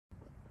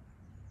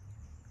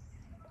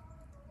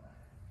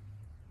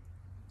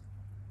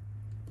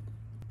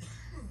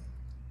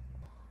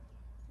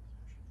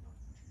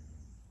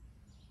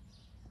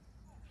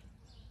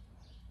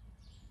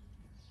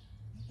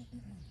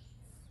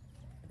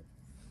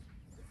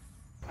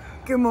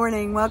Good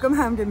morning. Welcome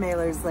home to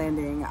Mailer's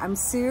Landing. I'm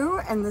Sue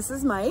and this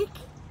is Mike.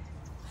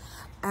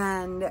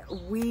 And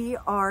we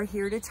are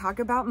here to talk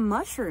about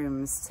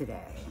mushrooms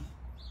today.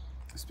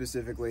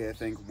 Specifically, I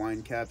think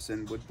wine caps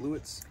and wood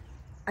bluets.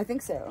 I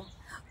think so.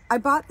 I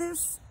bought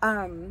this,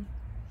 I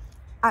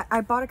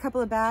bought a couple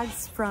of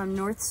bags from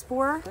North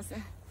Spore.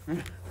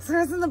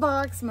 So it's in the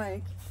box,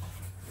 Mike.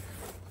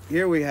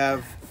 Here we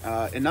have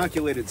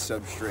inoculated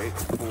substrate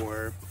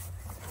for,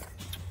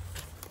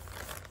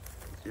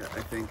 yeah, I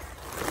think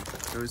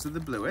those are the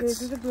bluets.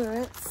 These are the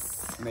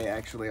bluets. And they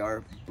actually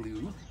are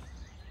blue.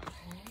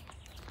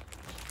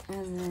 Okay.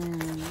 And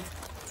then...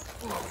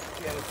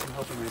 Yeah, that's some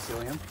healthy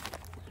mycelium.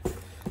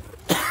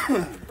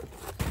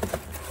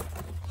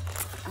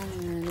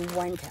 And then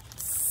wine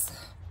caps.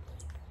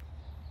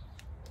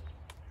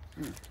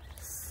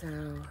 So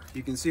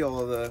you can see all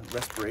of the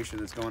respiration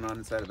that's going on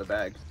inside of the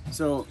bag.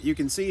 So you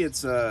can see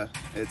it's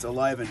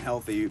alive and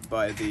healthy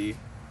by the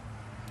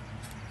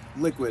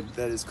liquid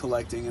that is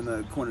collecting in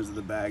the corners of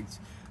the bags.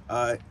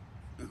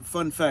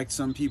 Fun fact,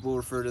 some people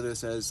refer to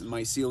this as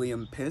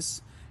mycelium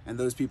piss, and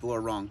those people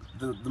are wrong.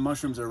 The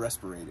mushrooms are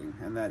respirating,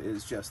 and that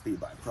is just the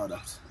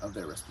byproduct of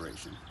their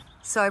respiration.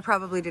 I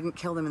probably didn't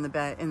kill them in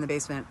the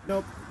basement.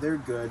 Nope, they're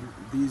good.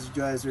 These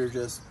guys are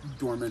just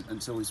dormant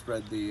until we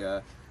spread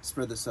the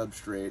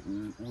substrate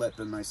and let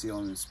the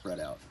mycelium spread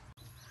out.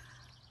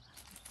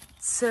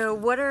 So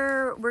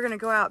we're gonna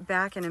go out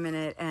back in a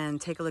minute and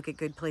take a look at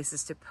good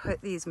places to put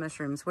these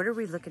mushrooms. What are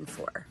we looking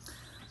for?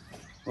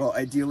 Well,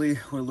 ideally,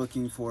 we're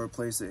looking for a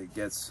place that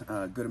gets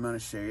a good amount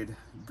of shade,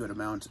 good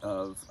amount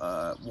of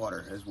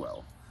water as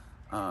well.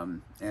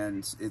 And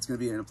it's going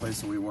to be in a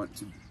place that we want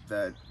to,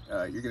 that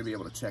you're going to be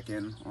able to check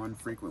in on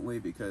frequently,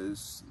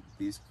 because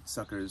these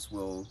suckers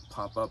will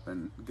pop up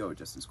and go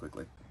just as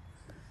quickly.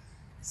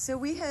 So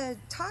we had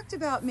talked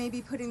about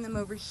maybe putting them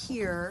over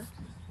here,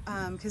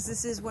 because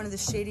this is one of the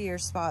shadier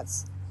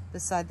spots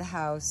beside the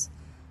house,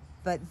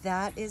 but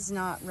that is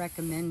not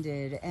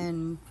recommended.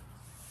 And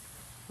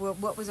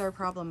what was our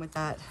problem with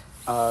that?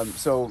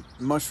 So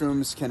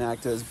mushrooms can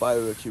act as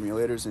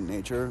bioaccumulators in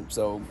nature,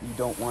 so you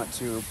don't want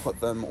to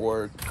put them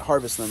or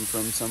harvest them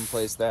from some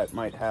place that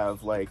might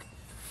have, like,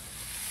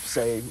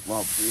 say,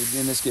 well,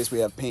 in this case we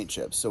have paint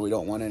chips, so we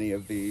don't want any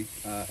of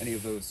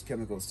those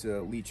chemicals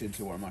to leach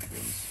into our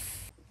mushrooms.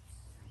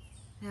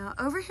 Now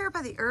over here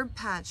by the herb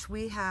patch,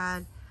 we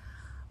had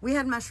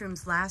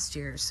mushrooms last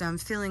year, so I'm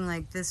feeling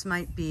like this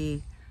might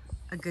be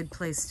a good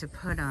place to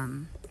put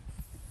them.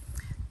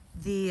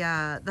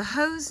 The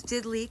hose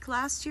did leak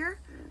last year,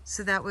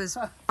 so that was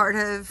part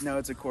of... No,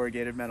 it's a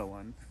corrugated metal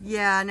one.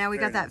 Yeah, now we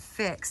got that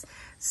fixed.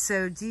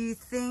 So do you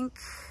think...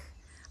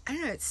 I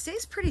don't know, it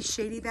stays pretty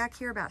shady back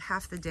here about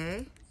half the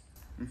day.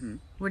 Mm-hmm.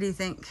 What do you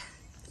think?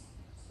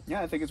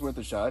 Yeah, I think it's worth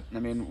a shot. I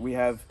mean, we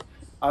have...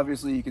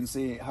 Obviously, you can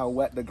see how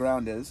wet the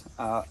ground is,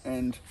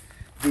 and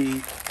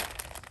the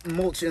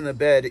mulch in the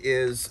bed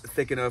is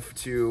thick enough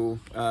to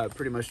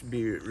pretty much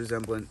be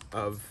resemblant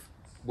of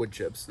wood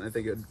chips. And I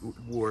think it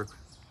would work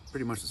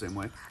pretty much the same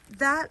way.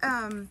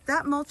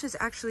 That mulch is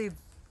actually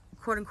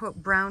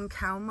quote-unquote brown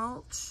cow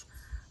mulch,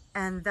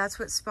 and that's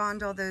what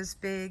spawned all those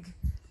big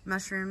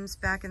mushrooms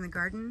back in the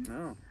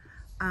garden.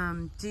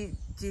 Oh. Do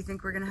you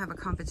think we're gonna have a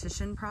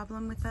competition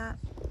problem with that?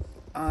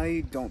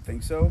 I don't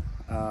think so.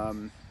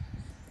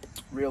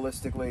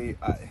 Realistically,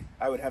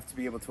 I would have to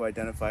be able to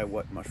identify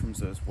what mushrooms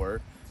those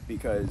were,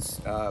 because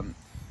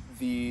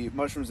the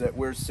mushrooms that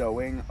we're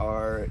sowing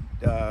are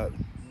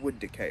wood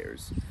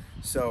decayers.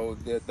 So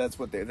they're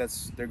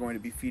going to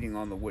be feeding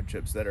on the wood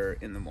chips that are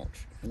in the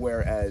mulch.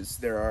 Whereas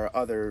there are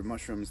other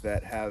mushrooms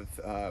that have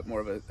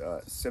more of a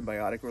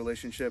symbiotic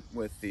relationship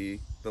with the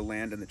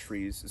land and the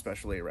trees,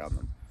 especially around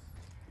them.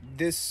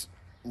 This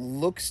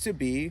looks to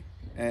be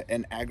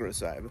an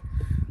agrocybe,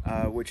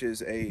 which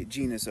is a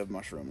genus of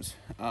mushrooms.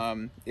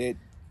 It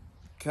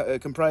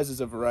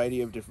comprises a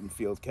variety of different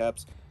field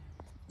caps.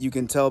 You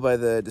can tell by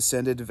the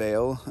descended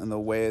veil and the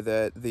way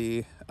that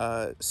the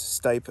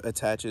stipe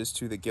attaches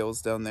to the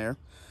gills down there,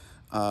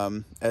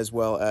 as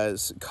well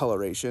as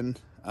coloration.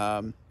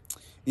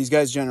 These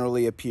guys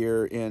generally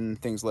appear in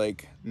things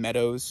like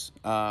meadows.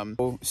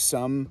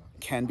 Some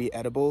can be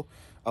edible.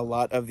 A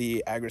lot of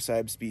the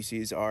agrocybe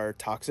species are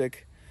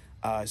toxic,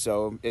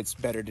 so it's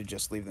better to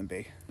just leave them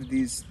be.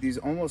 These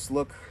almost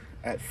look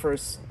at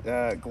first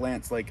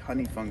glance like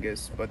honey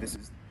fungus, but this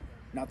is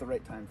not the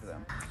right time for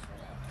them.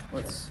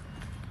 Let's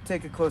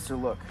take a closer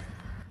look.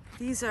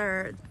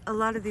 A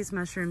lot of these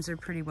mushrooms are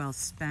pretty well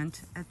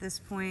spent at this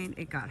point.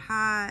 It got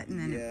hot and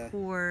then it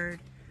poured.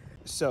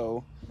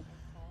 So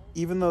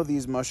even though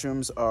these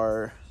mushrooms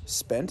are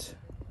spent,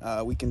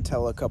 we can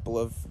tell a couple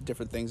of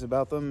different things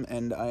about them,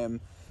 and I am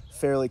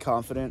fairly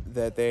confident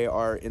that they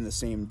are in the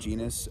same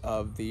genus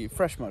of the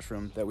fresh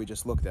mushroom that we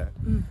just looked at.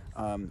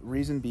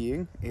 Reason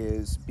being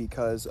is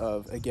because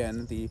of,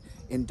 again, the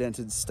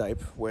indented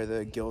stipe where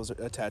the gills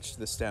are attached to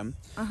the stem.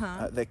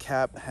 The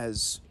cap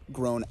has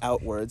grown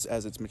outwards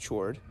as it's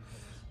matured,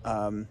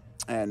 and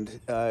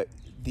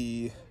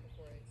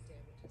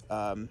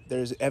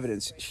there's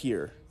evidence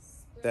here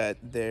that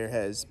there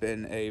has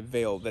been a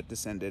veil that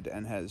descended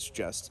and has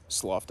just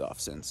sloughed off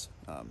since.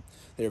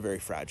 They're very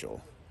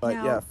fragile. But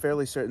Now, yeah,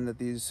 fairly certain that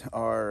these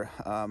are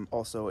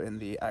also in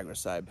the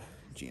Agricide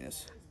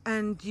genus.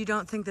 And you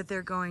don't think that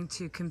they're going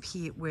to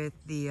compete with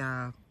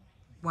the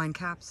wine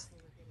caps?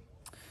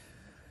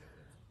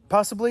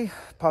 Possibly,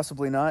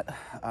 possibly not.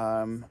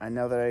 I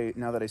now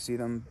that I see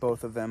them,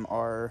 both of them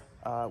are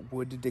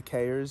wood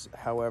decayers.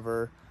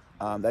 However,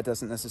 that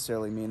doesn't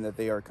necessarily mean that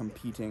they are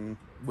competing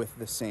with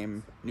the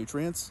same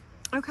nutrients.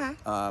 Okay.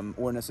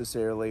 Or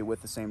necessarily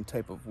with the same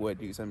type of wood,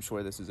 because I'm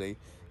sure this is a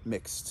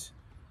mixed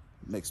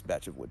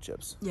batch of wood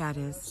chips. Yeah, it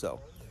is. So,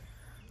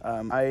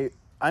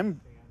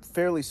 I'm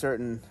fairly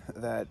certain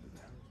that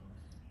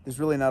there's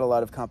really not a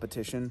lot of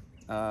competition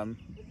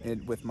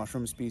with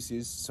mushroom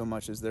species so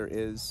much as there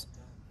is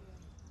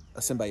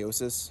a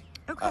symbiosis.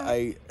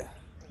 Okay.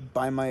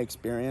 By my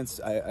experience,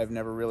 I've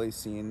never really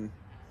seen,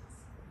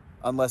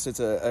 unless it's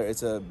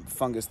a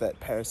fungus that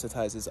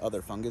parasitizes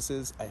other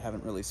funguses, I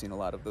haven't really seen a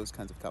lot of those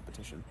kinds of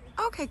competition.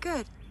 Okay,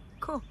 good.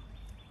 Cool.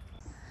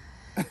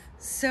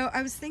 So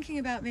I was thinking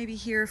about maybe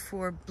here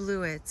for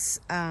bluets.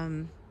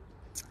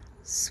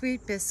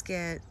 Sweet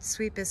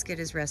Biscuit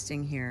is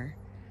resting here.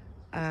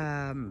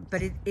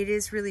 But it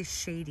is really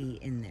shady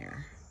in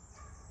there.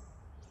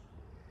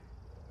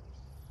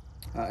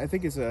 I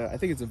think it's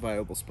a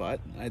viable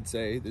spot. I'd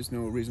say there's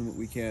no reason that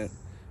we can't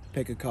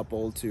pick a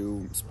couple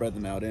to spread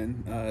them out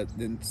in.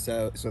 Then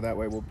so that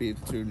way we'll be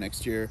able to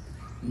next year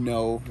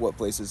know what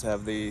places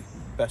have the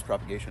best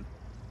propagation.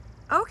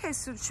 Okay,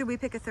 so should we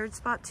pick a third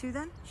spot too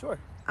then? Sure.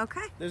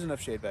 Okay. There's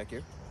enough shade back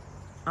here.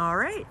 All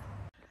right.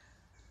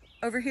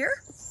 Over here?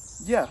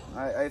 Yeah,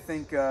 I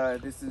think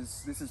this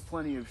is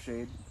plenty of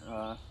shade,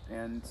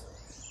 and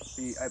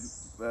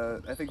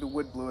I think the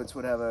wood bluets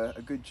would have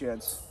a good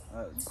chance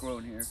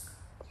growing here.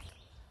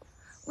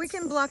 We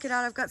can block it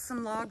out. I've got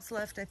some logs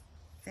left, I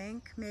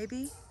think,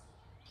 maybe.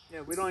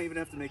 Yeah, we don't even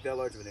have to make that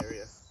large of an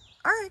area.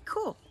 All right,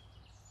 cool.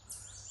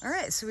 All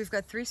right, so we've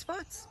got 3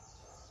 spots.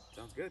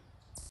 Sounds good.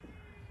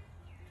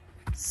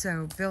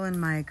 So Bill and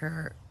Mike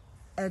are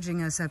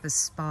edging us up a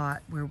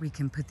spot where we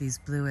can put these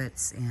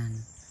bluets in.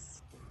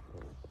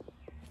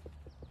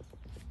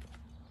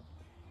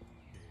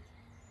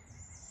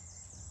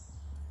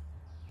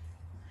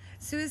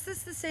 So is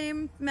this the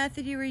same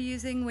method you were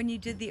using when you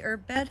did the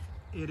herb bed?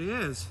 It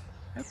is.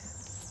 Yep.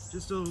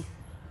 Just a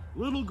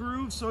little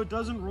groove so it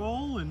doesn't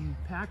roll, and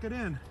pack it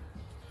in.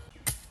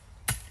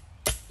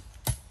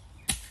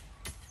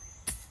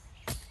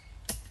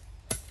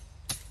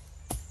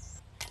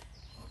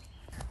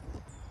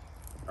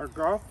 Our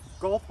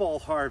golf ball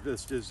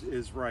harvest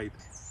is ripe.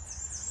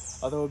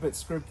 Although a bit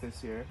scrimped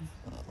this year.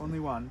 Only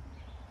one.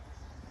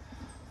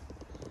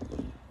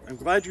 I'm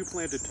glad you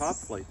planted top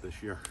flight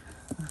this year.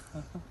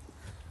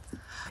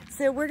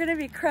 So we're going to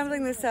be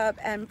crumbling this up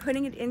and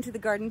putting it into the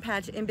garden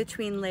patch in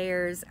between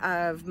layers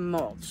of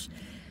mulch.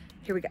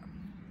 Here we go.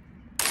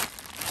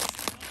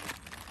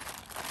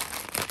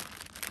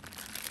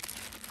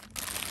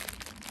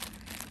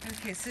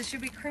 Okay, so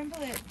should we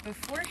crumble it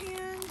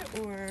beforehand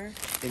or?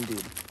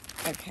 Indeed.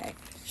 Okay.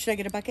 Should I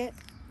get a bucket?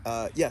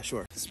 Yeah,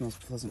 sure. It smells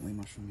pleasantly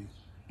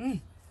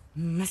mushroomy.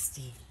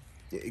 Musty.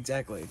 Yeah,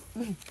 exactly.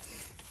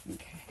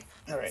 Okay.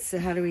 All right. So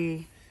how do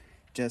we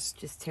Just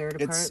tear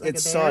it apart like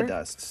it's a bear?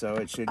 sawdust, so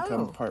it should come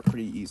apart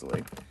pretty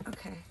easily.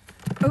 Okay.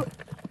 Oh,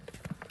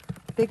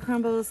 big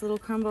crumbles, little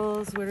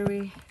crumbles. What are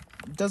we?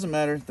 It doesn't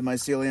matter. The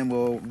mycelium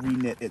will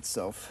reknit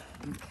itself.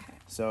 Okay.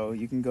 So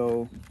you can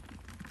go,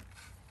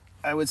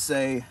 I would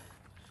say,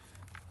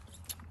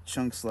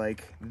 chunks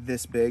like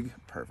this big,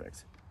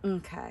 perfect.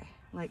 Okay,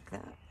 like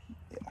that.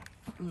 Yeah.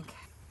 Okay.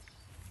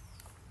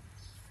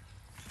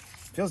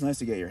 Feels nice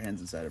to get your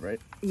hands inside it,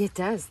 right? It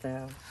does,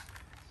 though.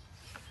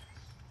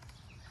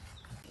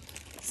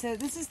 So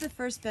this is the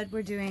first bed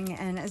we're doing,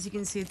 and as you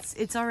can see,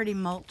 it's already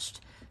mulched.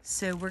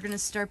 So we're gonna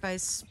start by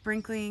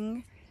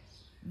sprinkling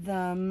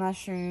the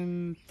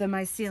mycelium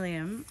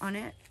on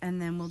it, and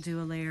then we'll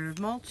do a layer of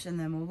mulch, and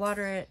then we'll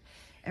water it,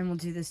 and we'll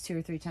do this 2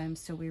 or 3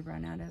 times till we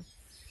run out of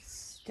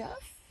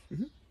stuff.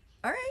 Mm-hmm.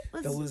 All right,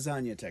 let's. The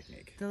lasagna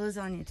technique. The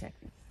lasagna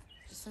technique,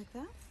 just like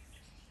that.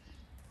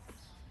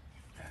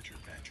 Badger,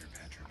 badger,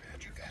 badger,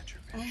 badger, badger,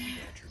 badger,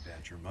 badger,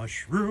 badger,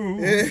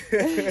 mushroom.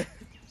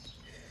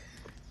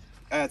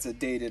 That's a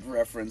dated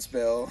reference,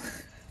 Bill.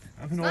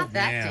 I'm an Not old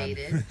that man.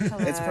 dated.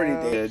 It's pretty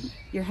dated.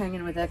 You're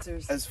hanging with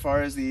Xers. As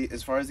far as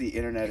the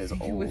internet is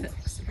old. With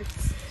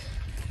Xers.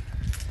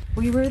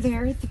 We were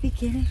there at the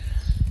beginning.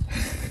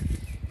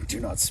 Do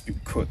not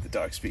quote the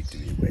dog speak to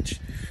me, witch.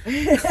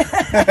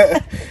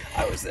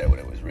 I was there when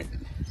it was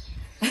written.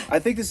 I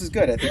think this is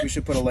good. I think we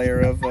should put a layer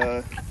of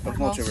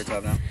mulch over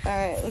top now. All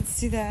right, let's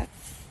do that.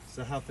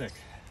 So how thick?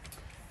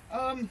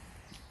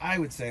 I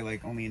would say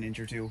like only an inch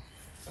or 2.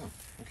 Oh,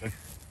 okay.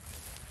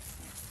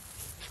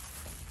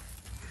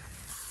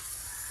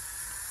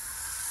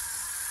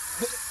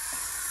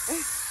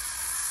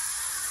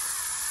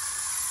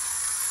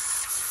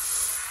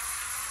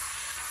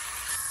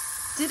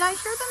 Did I hear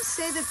them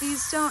say that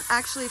these don't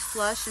actually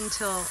flush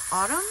until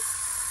autumn?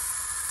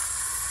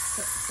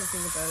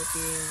 Something about it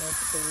being a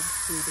cold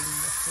fruiting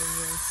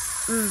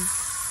mushroom.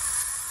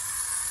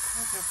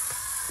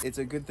 It's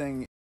a good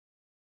thing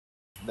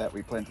that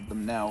we planted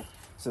them now,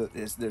 so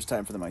there's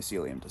time for the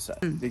mycelium to set.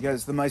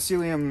 Because the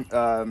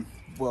mycelium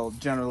will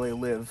generally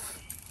live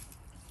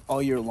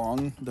all year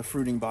long. The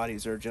fruiting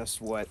bodies are just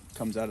what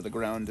comes out of the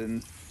ground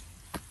and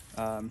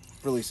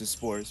releases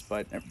spores,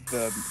 but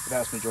the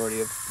vast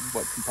majority of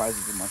what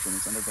comprises the mushroom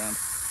is underground.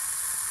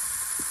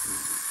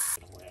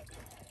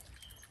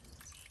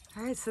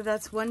 All right, so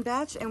that's one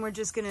batch, and we're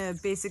just gonna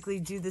basically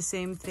do the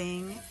same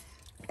thing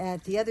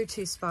at the other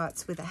 2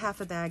 spots with a half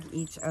a bag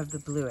each of the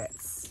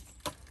bluets.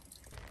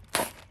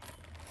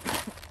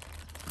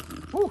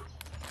 Woo!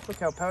 Look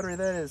how powdery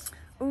that is.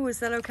 Ooh, is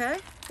that okay?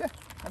 Yeah,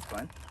 that's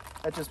fine.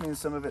 That just means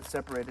some of it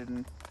separated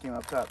and came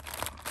up top.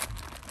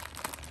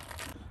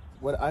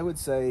 What I would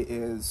say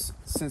is,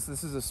 since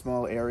this is a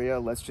small area,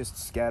 let's just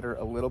scatter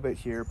a little bit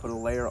here, put a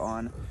layer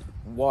on,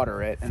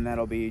 water it, and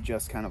that'll be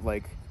just kind of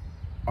like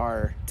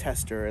our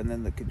tester, and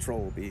then the control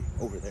will be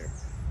over there,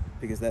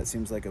 because that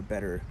seems like a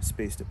better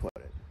space to put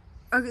it.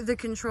 Okay, the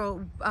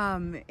control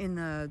in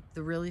the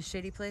really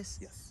shady place?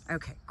 Yes.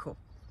 Okay, cool.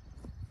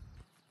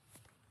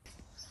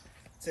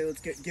 So let's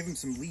give him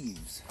some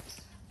leaves.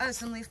 Oh,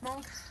 some leaf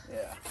mold?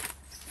 Yeah.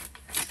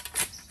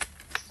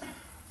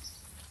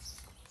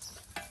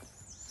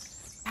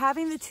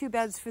 Having the 2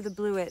 beds for the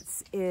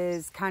bluets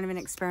is kind of an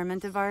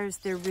experiment of ours.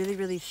 They're really,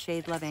 really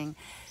shade loving.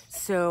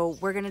 So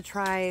we're gonna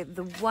try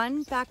the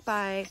one back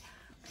by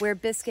where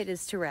Biscuit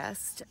is to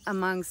rest,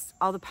 amongst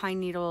all the pine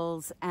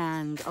needles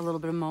and a little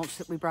bit of mulch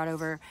that we brought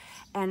over.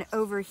 And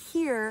over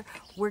here,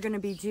 we're gonna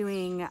be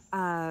doing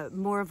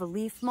more of a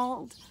leaf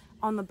mold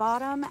on the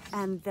bottom,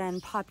 and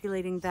then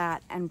populating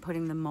that and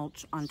putting the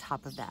mulch on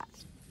top of that.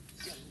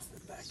 Get into the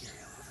back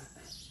area a little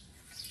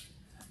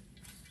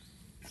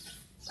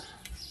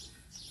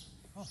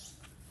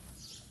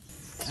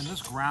bit. And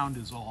this ground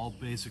is all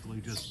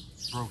basically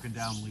just broken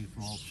down leaf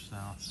mulch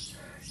now.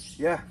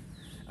 Yeah,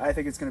 I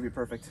think it's gonna be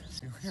perfect.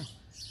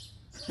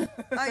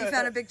 Oh, you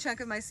found a big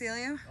chunk of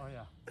mycelium? Oh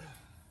yeah. Yeah,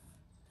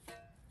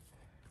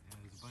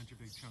 there's a bunch of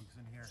big chunks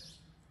in here.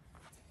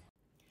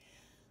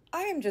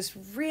 I am just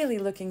really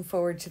looking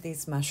forward to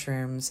these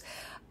mushrooms.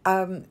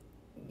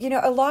 You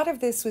know, a lot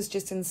of this was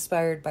just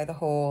inspired by the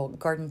whole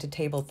garden to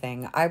table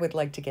thing. I would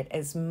like to get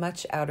as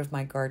much out of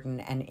my garden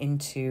and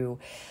into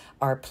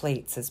our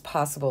plates as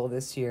possible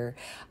this year.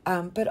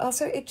 But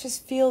also it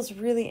just feels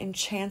really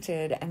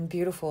enchanted and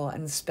beautiful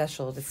and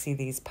special to see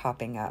these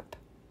popping up.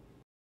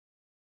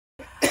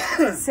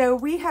 So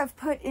we have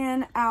put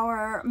in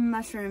our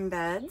mushroom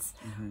beds.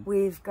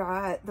 We've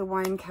got the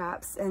wine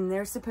caps, and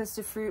they're supposed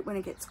to fruit when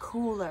it gets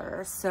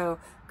cooler. So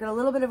got a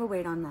little bit of a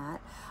wait on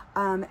that.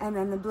 And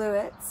then the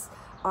bluets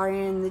are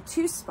in the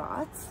 2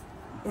 spots,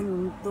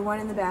 in the one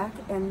in the back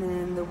and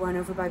then the one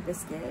over by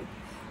Biscuit.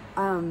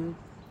 And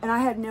I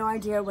had no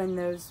idea when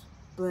those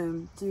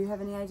bloom. Do you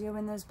have any idea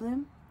when those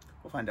bloom?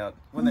 We'll find out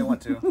when they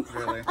want to,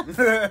 really.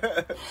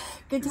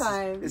 Good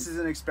time. This is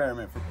an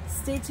experiment.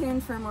 Stay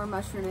tuned for more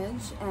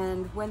mushroomage,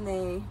 and when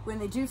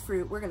they do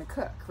fruit, we're gonna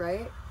cook,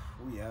 right?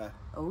 Oh yeah.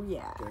 Oh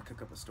yeah. Gotta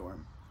cook up a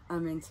storm.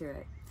 I'm into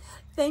it.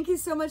 Thank you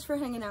so much for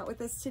hanging out with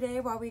us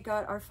today while we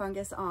got our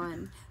fungus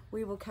on.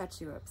 We will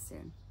catch you up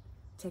soon.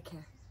 Take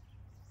care.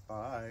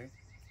 Bye.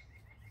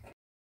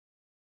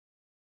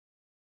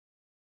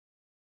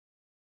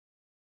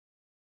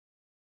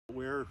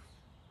 We're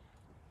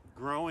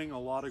growing a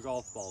lot of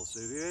golf balls. So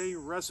if you have any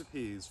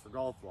recipes for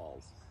golf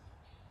balls,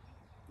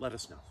 let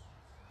us know.